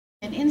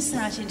an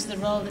insight into the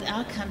role that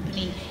our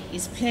company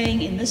is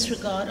playing in this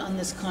regard on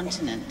this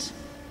continent.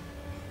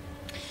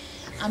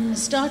 I'm going to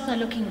start by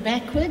looking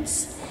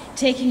backwards,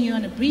 taking you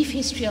on a brief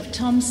history of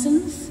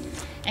Thompsons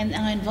and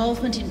our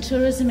involvement in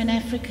tourism in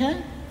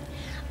Africa.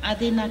 I'd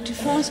then like to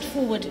fast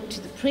forward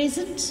to the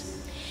present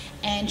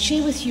and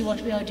share with you what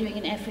we are doing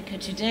in Africa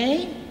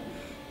today,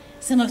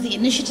 some of the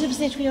initiatives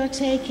that we are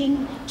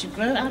taking to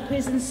grow our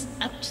presence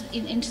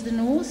into the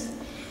north,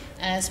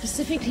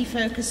 specifically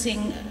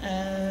focusing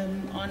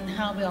on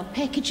how we are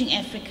packaging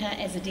Africa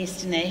as a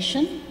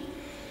destination.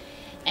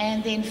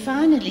 And then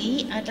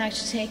finally, I'd like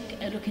to take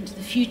a look into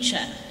the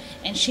future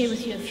and share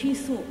with you a few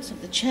thoughts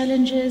of the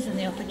challenges and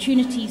the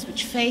opportunities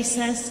which face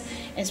us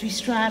as we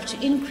strive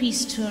to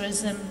increase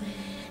tourism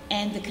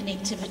and the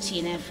connectivity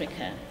in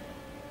Africa.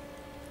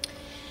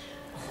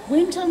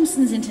 When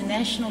Thompsons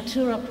International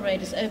Tour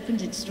Operators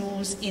opened its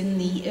doors in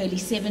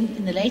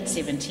the late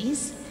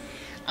 70s,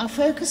 our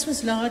focus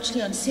was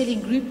largely on selling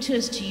group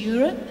tours to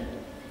Europe,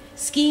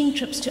 skiing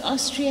trips to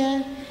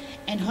Austria,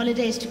 and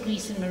holidays to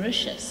Greece and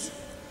Mauritius.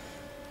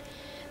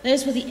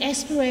 Those were the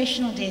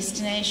aspirational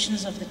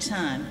destinations of the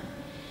time.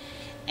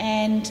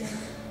 And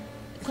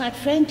quite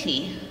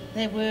frankly,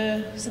 they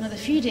were some of the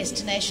few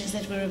destinations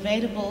that were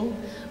available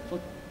for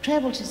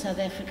travel to South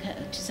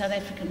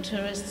African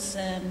tourists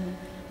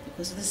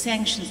because of the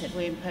sanctions that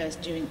were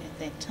imposed at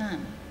that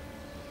time.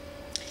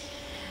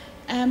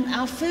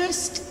 Our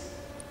first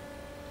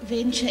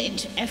venture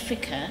into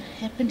Africa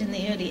happened in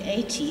the early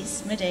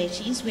 80s,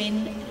 mid-80s,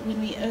 when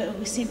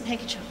we sent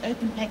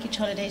open package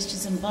holidays to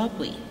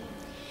Zimbabwe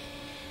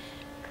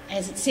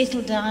as it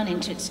settled down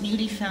into its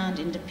newly found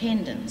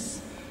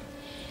independence.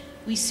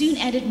 We soon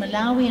added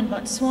Malawi and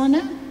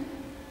Botswana,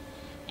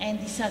 and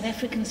the South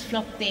Africans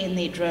flocked there in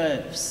their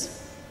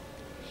droves.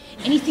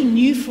 Anything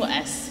new for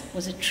us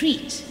was a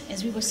treat,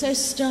 as we were so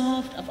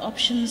starved of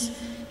options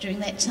during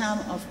that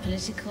time of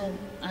political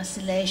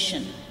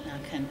isolation in our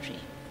country.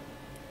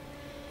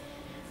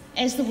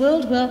 As the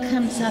world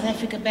welcomed South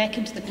Africa back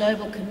into the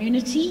global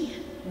community,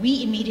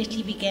 we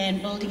immediately began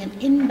building an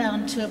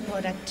inbound tour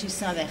product to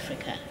South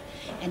Africa,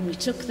 and we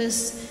took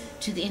this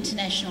to the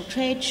international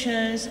trade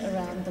shows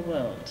around the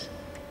world.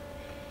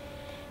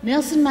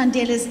 Nelson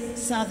Mandela's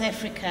South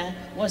Africa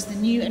was the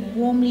new and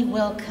warmly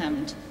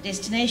welcomed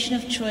destination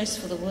of choice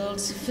for the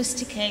world's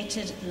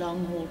sophisticated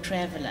long-haul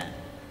traveller.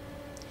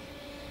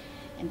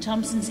 And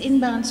Thompson's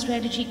inbound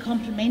strategy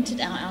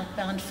complemented our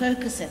outbound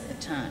focus at the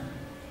time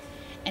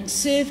and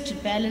served to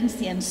balance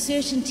the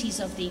uncertainties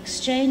of the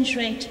exchange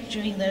rate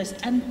during those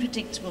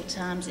unpredictable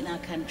times in our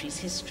country's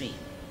history.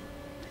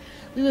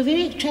 We were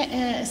very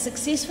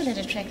successful at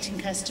attracting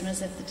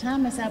customers at the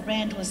time, as our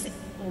brand was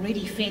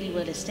already fairly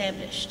well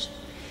established.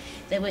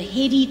 They were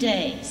heady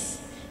days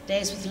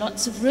with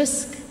lots of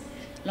risk,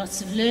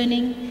 lots of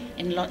learning,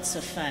 and lots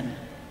of fun.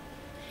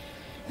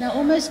 Now,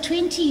 almost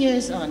 20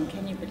 years on,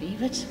 can you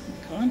believe it?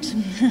 I can't.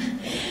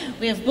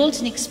 We have built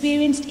an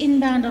experienced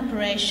inbound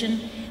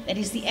operation that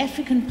is the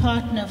African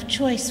partner of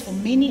choice for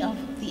many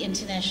of the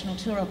international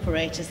tour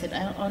operators that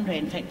Andre,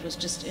 in fact, was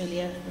just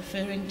earlier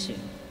referring to.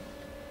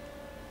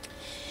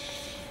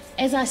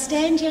 As I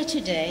stand here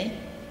today,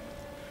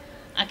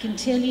 I can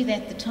tell you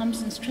that the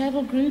Thompsons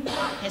Travel Group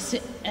has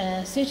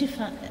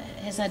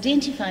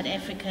identified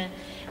Africa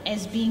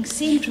as being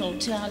central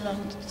to our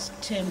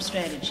long-term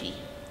strategy.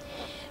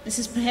 This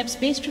is perhaps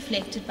best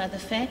reflected by the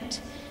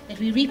fact that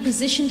we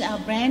repositioned our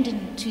brand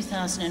in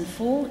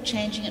 2004,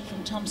 changing it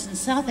from Thompsons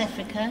South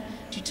Africa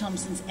to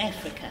Thompsons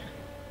Africa.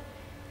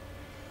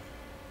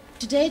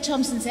 Today,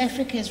 Thompsons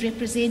Africa is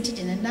represented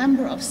in a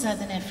number of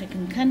southern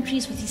African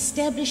countries with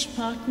established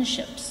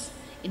partnerships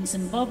in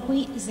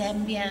Zimbabwe,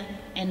 Zambia,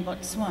 and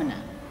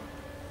Botswana.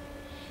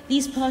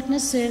 These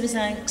partners serve as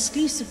our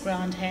exclusive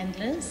ground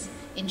handlers,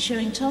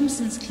 ensuring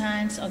Thompsons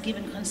clients are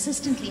given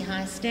consistently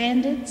high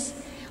standards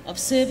of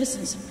service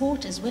and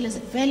support, as well as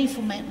value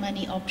for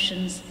money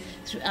options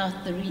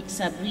throughout the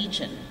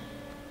sub-region.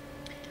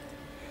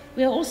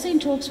 We are also in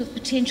talks with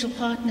potential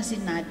partners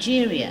in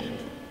Nigeria,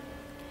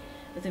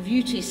 with a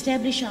view to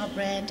establish our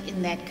brand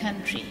in that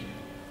country.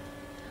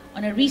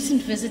 On a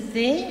recent visit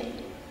there,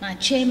 my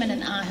chairman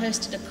and I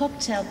hosted a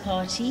cocktail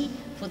party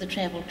for the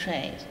travel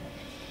trade,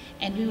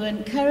 and we were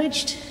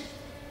encouraged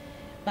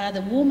by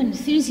the warm and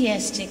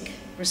enthusiastic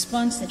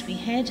response that we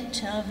had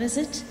to our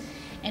visit,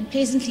 and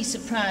pleasantly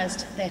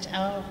surprised that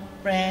our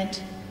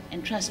brand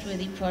and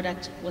trustworthy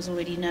product was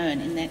already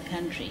known in that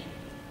country.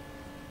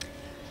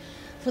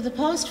 For the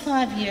past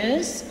 5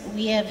 years,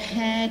 we have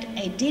had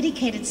a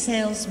dedicated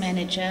sales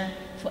manager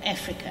for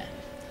Africa,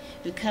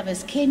 who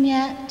covers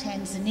Kenya,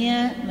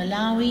 Tanzania,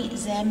 Malawi,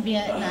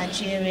 Zambia,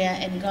 Nigeria,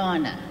 and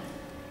Ghana,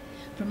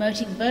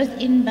 promoting both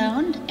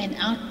inbound and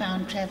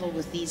outbound travel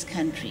with these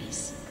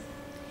countries.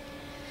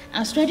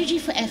 Our strategy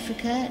for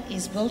Africa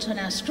is built on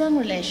our strong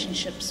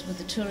relationships with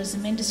the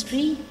tourism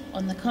industry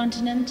on the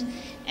continent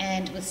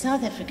and with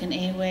South African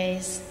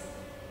Airways,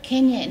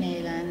 Kenyan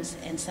Airlines,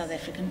 and South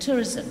African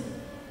Tourism,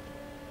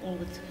 all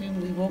with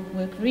whom we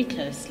work very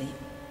closely.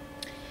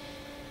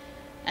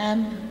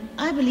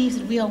 I believe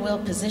that we are well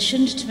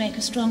positioned to make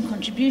a strong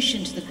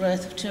contribution to the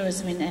growth of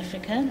tourism in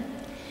Africa.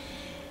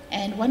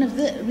 And one of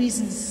the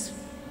reasons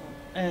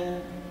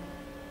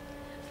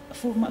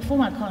for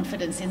my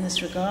confidence in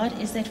this regard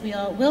is that we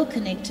are well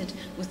connected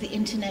with the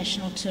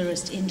international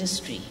tourist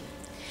industry.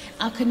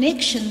 Our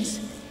connections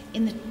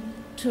in the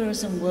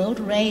tourism world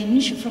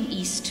range from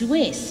east to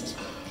west.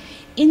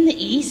 In the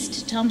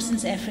east,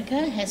 Thompsons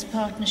Africa has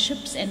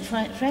partnerships and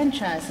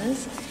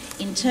franchises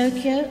in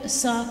Tokyo,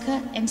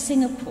 Osaka and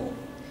Singapore.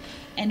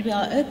 And we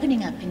are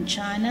opening up in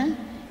China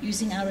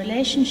using our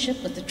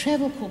relationship with the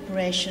Travel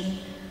Corporation,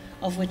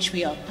 of which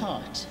we are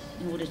part,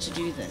 in order to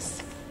do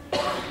this.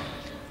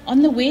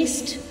 On the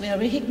west, we are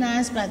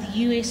recognized by the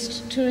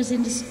US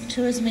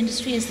tourism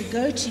industry as the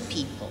go-to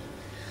people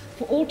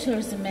for all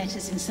tourism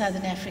matters in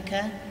Southern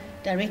Africa,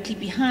 directly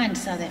behind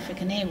South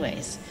African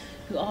Airways,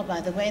 who are,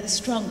 by the way, the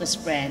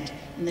strongest brand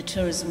in the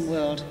tourism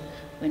world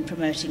when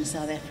promoting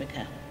South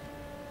Africa.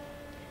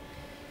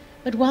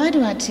 But why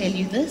do I tell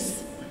you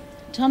this?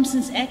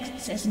 Thompsons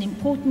acts as an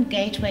important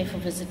gateway for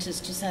visitors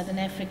to Southern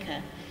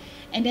Africa,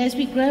 and as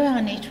we grow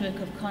our network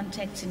of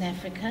contacts in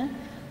Africa,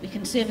 we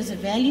can serve as a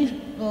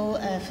valuable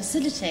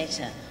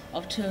facilitator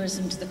of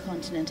tourism to the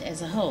continent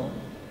as a whole.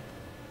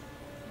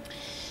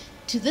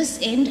 To this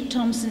end,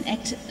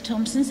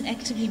 Thompsons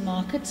actively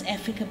markets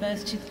Africa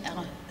both to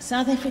our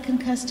South African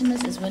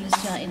customers as well as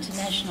to our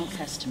international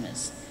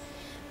customers.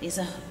 There's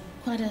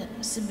quite a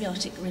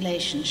symbiotic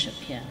relationship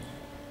here.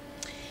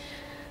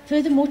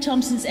 Furthermore,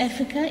 Thompsons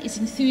Africa is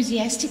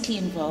enthusiastically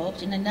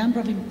involved in a number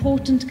of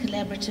important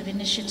collaborative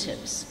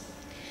initiatives.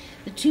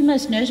 The two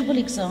most notable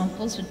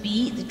examples would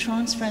be the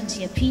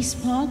Trans-Frontier Peace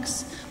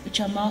Parks, which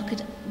are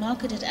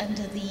marketed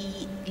under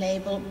the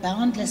label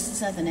Boundless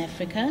Southern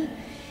Africa,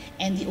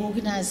 and the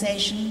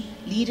organization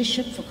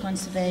Leadership for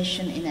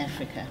Conservation in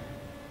Africa.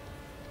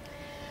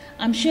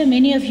 I'm sure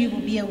many of you will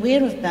be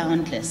aware of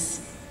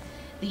Boundless,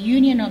 the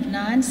union of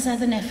 9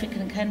 Southern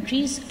African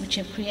countries which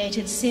have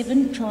created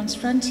 7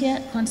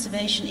 trans-frontier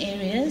conservation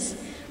areas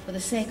for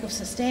the sake of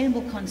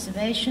sustainable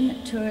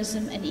conservation,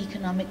 tourism and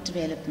economic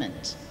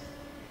development.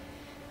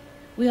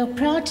 We are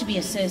proud to be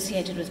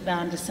associated with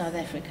Boundless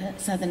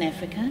Southern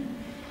Africa,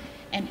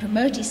 and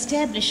promote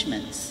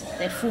establishments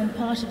that form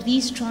part of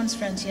these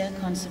trans-frontier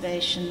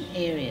conservation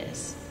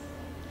areas.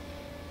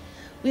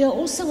 We are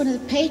also one of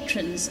the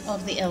patrons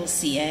of the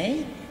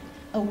LCA,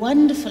 a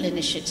wonderful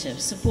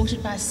initiative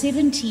supported by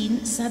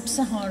 17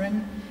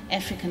 sub-Saharan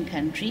African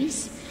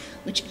countries,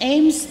 which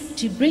aims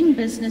to bring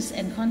business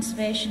and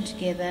conservation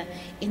together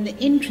in the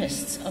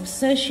interests of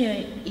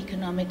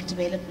socio-economic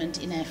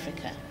development in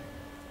Africa.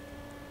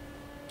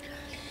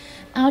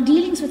 Our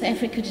dealings with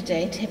Africa to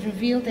date have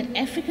revealed that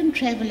African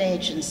travel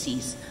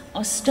agencies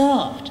are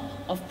starved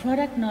of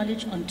product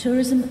knowledge on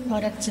tourism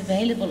products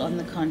available on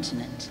the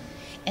continent,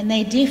 and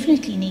they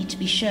definitely need to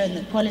be shown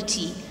the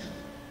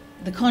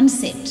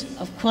concept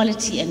of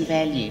quality and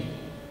value.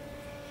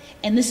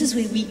 And this is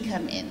where we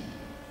come in,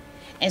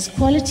 as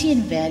quality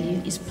and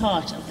value is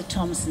part of the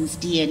Thompsons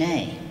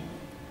DNA.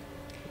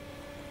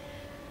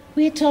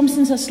 We at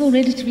Thompsons are still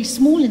relatively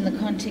small in the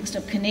context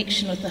of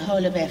connection with the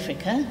whole of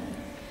Africa,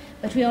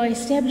 but we are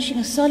establishing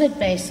a solid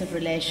base of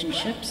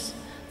relationships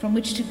from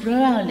which to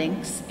grow our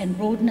links and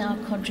broaden our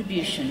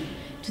contribution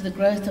to the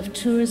growth of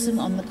tourism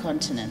on the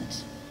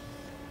continent.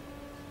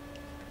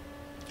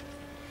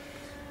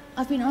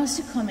 I've been asked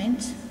to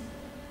comment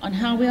on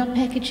how we are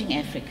packaging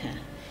Africa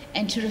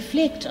and to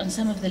reflect on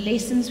some of the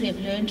lessons we have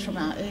learned from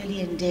our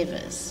early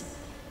endeavours.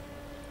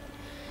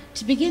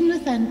 To begin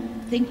with, I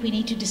think we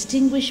need to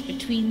distinguish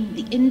between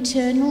the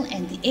internal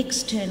and the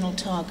external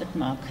target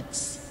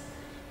markets.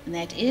 And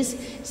that is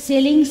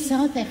selling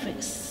South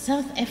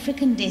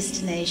African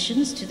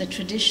destinations to the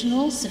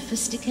traditional,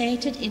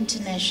 sophisticated,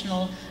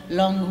 international,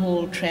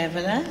 long-haul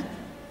traveller,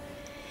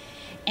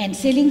 and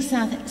selling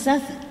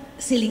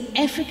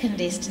African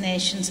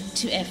destinations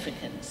to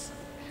Africans.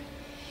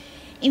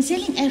 In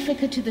selling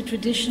Africa to the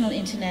traditional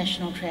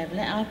international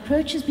traveller, our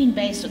approach has been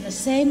based on the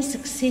same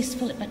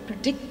successful but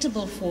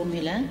predictable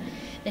formula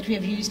that we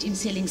have used in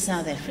selling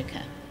South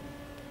Africa.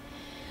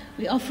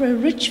 We offer a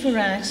rich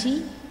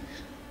variety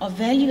of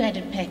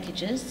value-added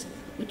packages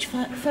which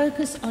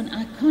focus on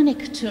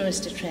iconic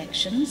tourist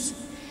attractions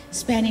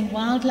spanning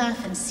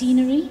wildlife and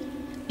scenery,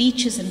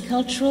 beaches and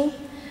cultural,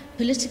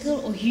 political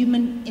or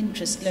human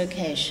interest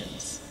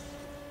locations.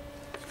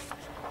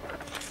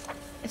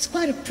 It's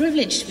quite a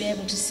privilege to be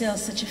able to sell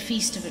such a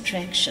feast of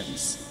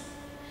attractions,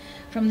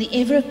 from the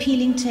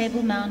ever-appealing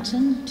Table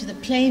Mountain to the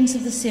plains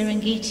of the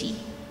Serengeti,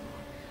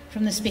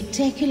 from the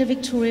spectacular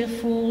Victoria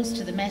Falls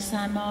to the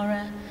Masai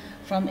Mara,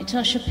 from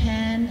Etosha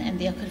Pan and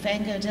the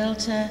Okavango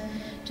Delta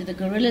to the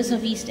gorillas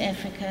of East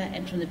Africa,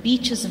 and from the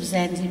beaches of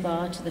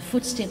Zanzibar to the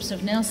footsteps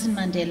of Nelson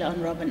Mandela on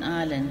Robben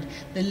Island.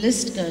 The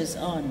list goes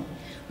on.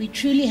 We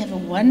truly have a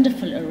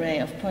wonderful array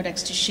of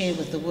products to share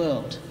with the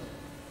world.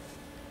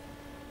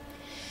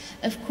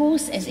 Of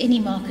course, as any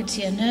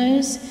marketeer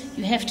knows,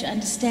 you have to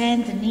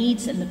understand the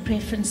needs and the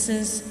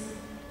preferences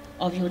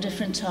of your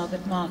different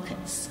target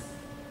markets.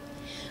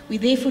 We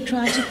therefore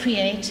try to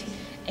create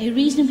a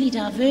reasonably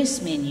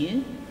diverse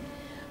menu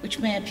which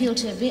may appeal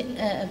to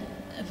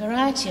a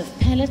variety of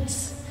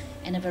palates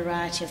and a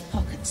variety of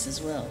pockets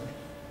as well.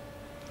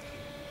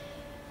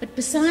 But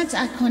besides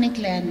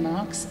iconic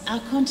landmarks, our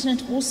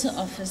continent also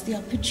offers the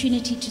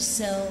opportunity to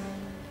sell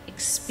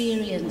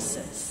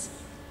experiences,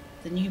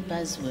 the new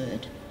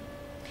buzzword.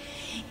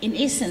 In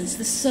essence,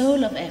 the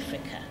soul of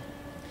Africa.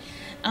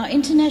 Our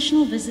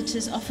international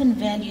visitors often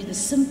value the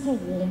simple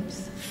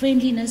warmth,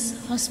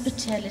 friendliness,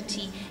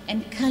 hospitality,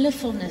 and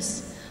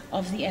colourfulness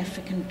of the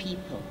African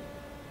people.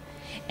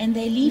 And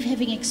they leave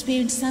having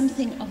experienced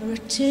something of a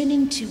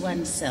returning to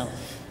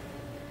oneself.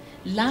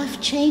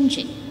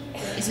 Life-changing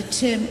is a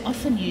term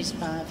often used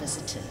by our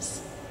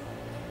visitors.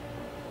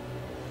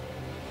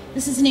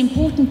 This is an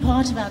important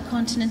part of our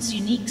continent's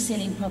unique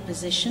selling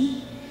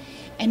proposition,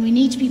 and we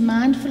need to be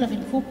mindful of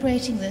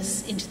incorporating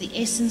this into the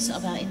essence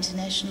of our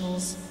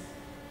international's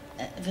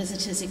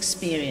visitors'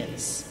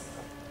 experience.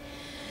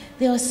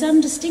 There are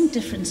some distinct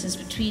differences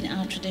between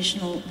our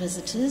traditional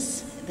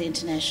visitors, the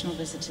international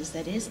visitors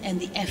that is, and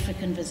the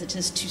African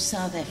visitors to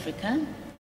South Africa.